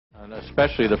And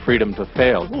especially the freedom to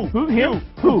fail. Who? Him?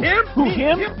 Who?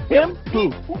 Him?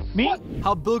 Who? Me?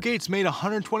 How Bill Gates made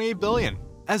 $128 billion.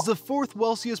 As the fourth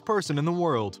wealthiest person in the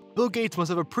world, Bill Gates must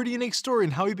have a pretty unique story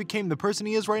in how he became the person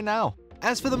he is right now.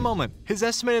 As for the moment, his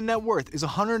estimated net worth is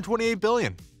 $128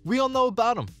 billion. We all know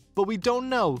about him, but we don't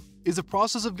know is the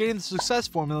process of getting the success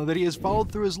formula that he has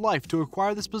followed through his life to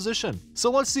acquire this position. So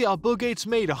let's see how Bill Gates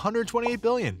made $128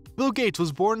 billion. Bill Gates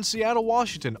was born in Seattle,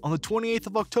 Washington on the 28th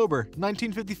of October,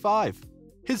 1955.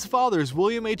 His father is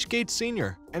William H. Gates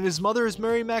Sr., and his mother is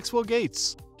Mary Maxwell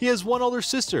Gates. He has one older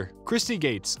sister, Christy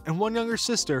Gates, and one younger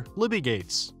sister, Libby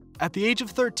Gates. At the age of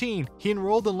 13, he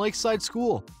enrolled in Lakeside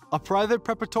School, a private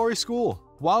preparatory school.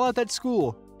 While at that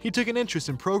school, he took an interest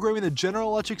in programming the General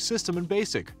Electric system in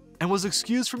BASIC, and was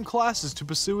excused from classes to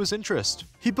pursue his interest.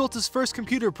 He built his first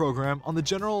computer program on the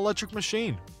General Electric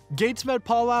machine. Gates met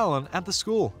Paul Allen at the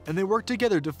school, and they worked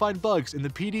together to find bugs in the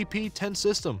PDP-10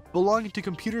 system belonging to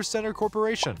Computer Center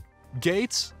Corporation.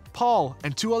 Gates, Paul,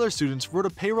 and two other students wrote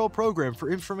a payroll program for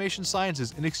information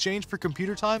sciences in exchange for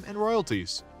computer time and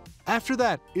royalties. After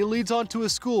that, it leads on to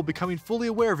his school becoming fully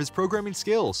aware of his programming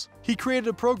skills. He created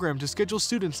a program to schedule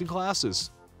students in classes.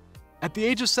 At the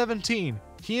age of 17,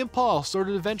 he and Paul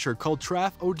started a venture called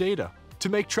Traf-O-Data to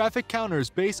make traffic counters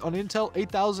based on Intel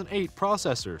 8008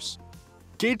 processors.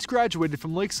 Gates graduated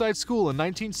from Lakeside School in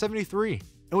 1973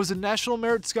 and was a National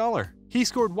Merit Scholar. He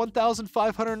scored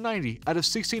 1,590 out of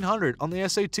 1,600 on the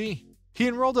SAT. He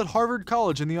enrolled at Harvard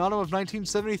College in the autumn of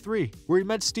 1973, where he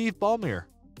met Steve Ballmer.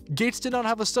 Gates did not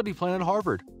have a study plan at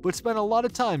Harvard, but spent a lot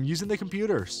of time using the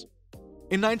computers.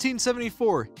 In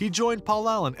 1974, he joined Paul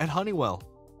Allen at Honeywell.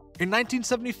 In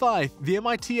 1975, the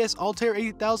MIT's Altair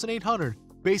 8800,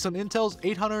 based on Intel's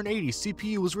 880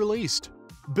 CPU, was released.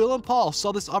 Bill and Paul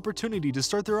saw this opportunity to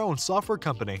start their own software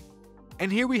company.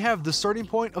 And here we have the starting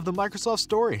point of the Microsoft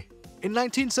story. In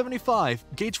 1975,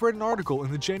 Gates read an article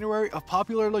in the January of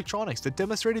Popular Electronics that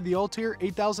demonstrated the Altair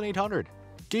 8800.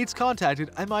 Gates contacted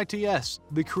MITS,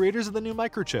 the creators of the new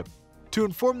microchip, to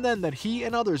inform them that he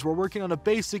and others were working on a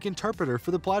basic interpreter for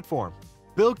the platform.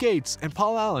 Bill Gates and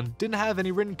Paul Allen didn't have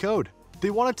any written code.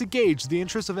 They wanted to gauge the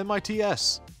interest of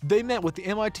MITS. They met with the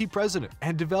MIT president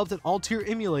and developed an Altair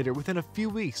emulator within a few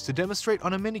weeks to demonstrate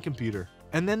on a mini-computer,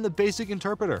 and then the basic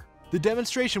interpreter. The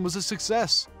demonstration was a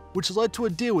success, which led to a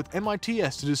deal with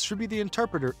MITS to distribute the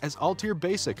interpreter as Altair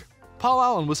Basic. Paul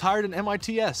Allen was hired in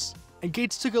MITS, and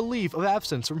Gates took a leave of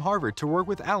absence from Harvard to work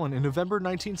with Allen in November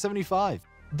 1975.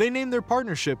 They named their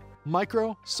partnership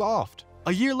Microsoft.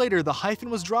 A year later, the hyphen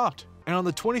was dropped, and on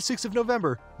the 26th of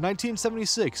November,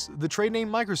 1976, the trade name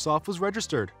Microsoft was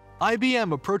registered.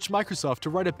 IBM approached Microsoft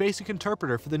to write a basic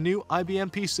interpreter for the new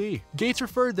IBM PC. Gates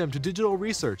referred them to Digital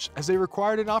Research as they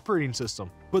required an operating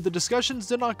system, but the discussions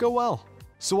did not go well.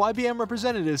 So IBM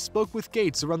representatives spoke with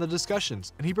Gates around the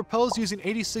discussions, and he proposed using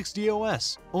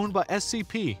 86DOS, owned by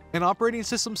SCP, an operating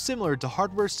system similar to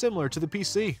hardware similar to the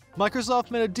PC.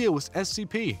 Microsoft made a deal with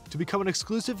SCP to become an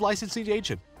exclusive licensing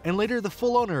agent, and later the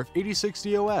full owner of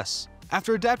 86DOS.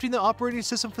 After adapting the operating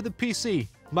system for the PC,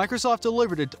 Microsoft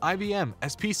delivered it to IBM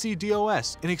as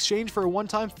PC-DOS in exchange for a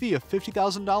one-time fee of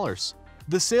 $50,000.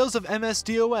 The sales of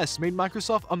MS-DOS made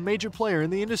Microsoft a major player in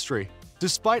the industry.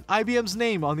 Despite IBM's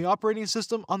name on the operating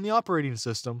system,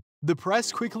 the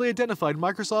press quickly identified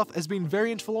Microsoft as being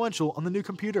very influential on the new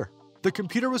computer. The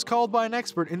computer was called by an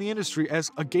expert in the industry as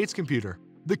a Gates computer.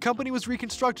 The company was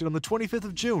reconstructed on the 25th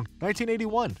of June,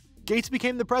 1981. Gates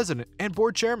became the president and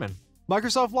board chairman.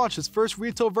 Microsoft launched its first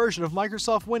retail version of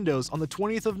Microsoft Windows on the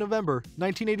 20th of November,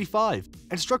 1985,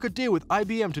 and struck a deal with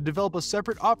IBM to develop a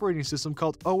separate operating system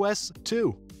called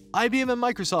OS/2. IBM and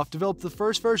Microsoft developed the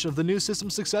first version of the new system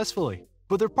successfully,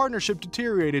 but their partnership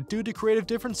deteriorated due to creative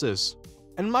differences.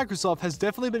 And Microsoft has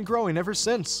definitely been growing ever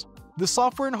since. The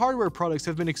software and hardware products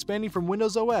have been expanding from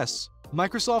Windows OS,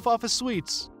 Microsoft Office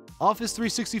Suites, Office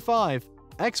 365,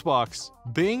 Xbox,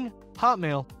 Bing,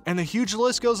 Hotmail, and the huge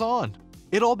list goes on.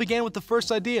 It all began with the first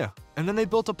idea, and then they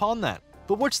built upon that.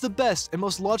 But what's the best and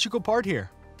most logical part here?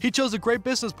 He chose a great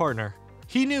business partner.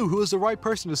 He knew who was the right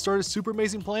person to start his super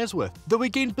amazing plans with. Though he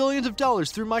gained billions of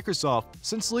dollars through Microsoft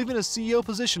since leaving his CEO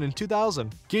position in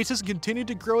 2000, Gates has continued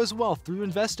to grow his wealth through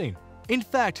investing. In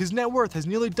fact, his net worth has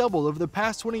nearly doubled over the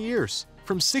past 20 years,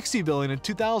 from $60 billion in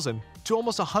 2000 to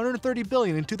almost $130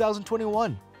 billion in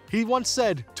 2021. He once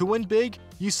said, "To win big,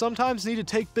 you sometimes need to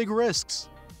take big risks."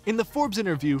 In the Forbes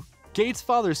interview, Gates'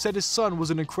 father said his son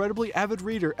was an incredibly avid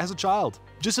reader as a child.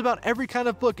 Just about every kind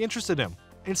of book interested him.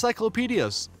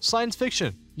 Encyclopedias, science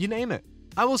fiction, you name it.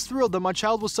 "I was thrilled that my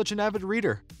child was such an avid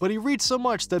reader, but he reads so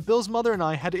much that Bill's mother and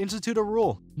I had to institute a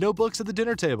rule: no books at the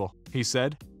dinner table," he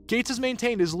said. Gates has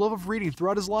maintained his love of reading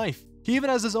throughout his life. He even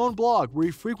has his own blog where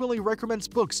he frequently recommends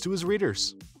books to his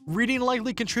readers. Reading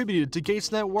likely contributed to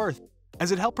Gates' net worth,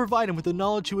 as it helped provide him with the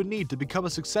knowledge he would need to become a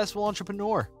successful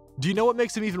entrepreneur. Do you know what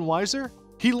makes him even wiser?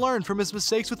 He learned from his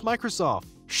mistakes with Microsoft.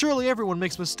 Surely everyone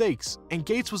makes mistakes, and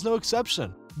Gates was no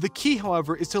exception. The key,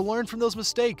 however, is to learn from those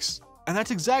mistakes. And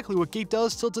that's exactly what Gates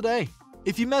does till today.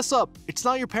 If you mess up, it's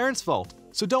not your parents' fault,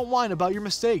 so don't whine about your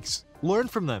mistakes. Learn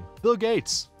from them. Bill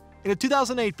Gates. In a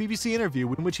 2008 BBC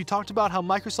interview in which he talked about how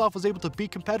Microsoft was able to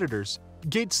beat competitors,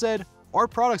 Gates said, "Our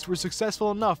products were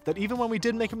successful enough that even when we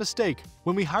did make a mistake,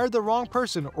 when we hired the wrong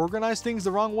person or organized things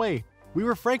the wrong way, we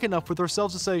were frank enough with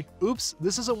ourselves to say, oops,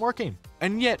 this isn't working.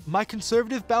 And yet, my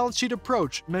conservative balance sheet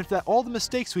approach meant that all the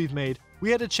mistakes we've made,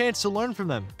 we had a chance to learn from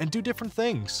them and do different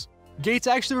things." Gates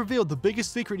actually revealed the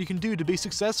biggest secret you can do to be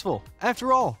successful.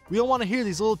 After all, we all want to hear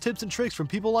these little tips and tricks from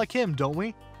people like him, don't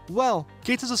we? Well,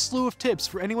 Gates has a slew of tips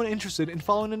for anyone interested in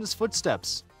following in his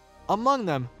footsteps. Among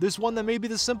them, there's one that may be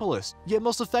the simplest, yet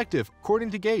most effective,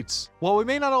 according to Gates. While we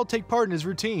may not all take part in his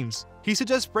routines, he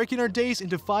suggests breaking our days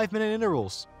into 5-minute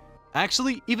intervals.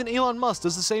 Actually, even Elon Musk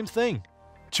does the same thing.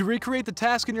 To recreate the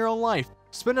task in your own life,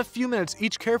 spend a few minutes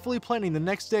each carefully planning the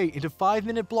next day into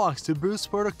 5-minute blocks to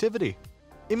boost productivity.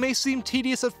 It may seem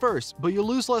tedious at first, but you'll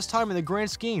lose less time in the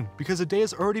grand scheme because the day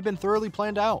has already been thoroughly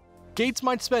planned out. Gates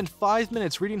might spend 5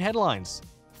 minutes reading headlines,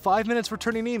 5 minutes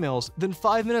returning emails, then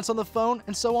 5 minutes on the phone,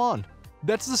 and so on.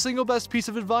 That's the single best piece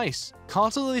of advice.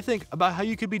 Constantly think about how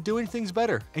you could be doing things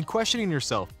better and questioning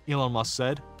yourself, Elon Musk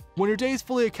said. When your day is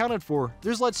fully accounted for,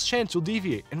 there's less chance you'll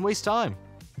deviate and waste time.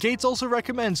 Gates also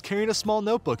recommends carrying a small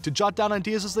notebook to jot down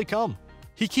ideas as they come.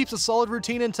 He keeps a solid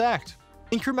routine intact.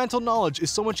 Incremental knowledge is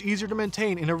so much easier to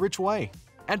maintain in a rich way.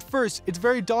 At first, it's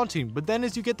very daunting, but then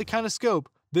as you get the kind of scope,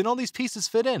 then all these pieces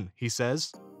fit in, he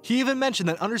says. He even mentioned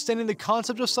that understanding the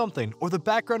concept of something or the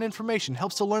background information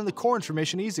helps to learn the core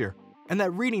information easier, and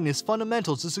that reading is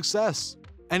fundamental to success.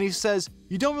 And he says,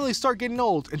 you don't really start getting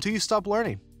old until you stop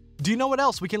learning. Do you know what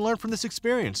else we can learn from this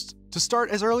experience? To start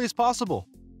as early as possible.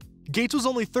 Gates was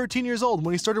only 13 years old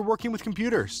when he started working with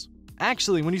computers.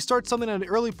 Actually, when you start something at an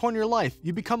early point in your life,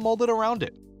 you become molded around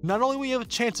it. Not only will you have a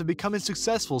chance of becoming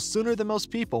successful sooner than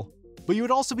most people, but you would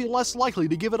also be less likely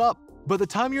to give it up. By the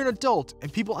time you're an adult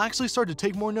and people actually start to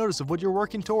take more notice of what you're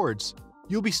working towards,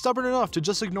 you'll be stubborn enough to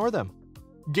just ignore them.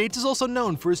 Gates is also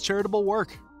known for his charitable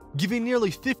work, giving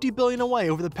nearly $50 billion away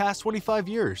over the past 25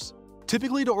 years,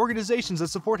 typically to organizations that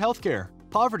support healthcare,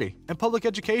 poverty, and public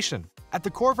education. At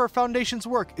the core of our foundation's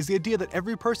work is the idea that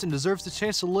every person deserves the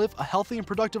chance to live a healthy and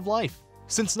productive life.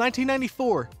 Since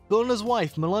 1994, Bill and his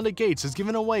wife, Melinda Gates, has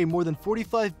given away more than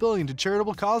 $45 billion to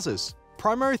charitable causes,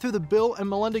 primarily through the Bill and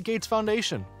Melinda Gates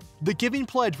Foundation. The Giving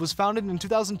Pledge was founded in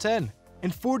 2010,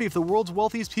 and 40 of the world's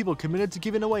wealthiest people committed to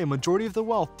giving away a majority of their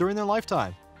wealth during their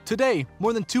lifetime. Today,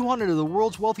 more than 200 of the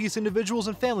world's wealthiest individuals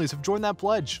and families have joined that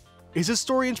pledge. Is this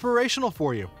story inspirational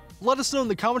for you? Let us know in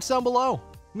the comments down below.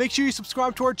 Make sure you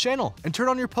subscribe to our channel and turn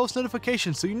on your post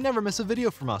notifications so you never miss a video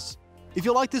from us. If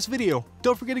you like this video,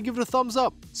 don't forget to give it a thumbs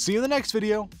up. See you in the next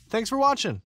video. Thanks for watching.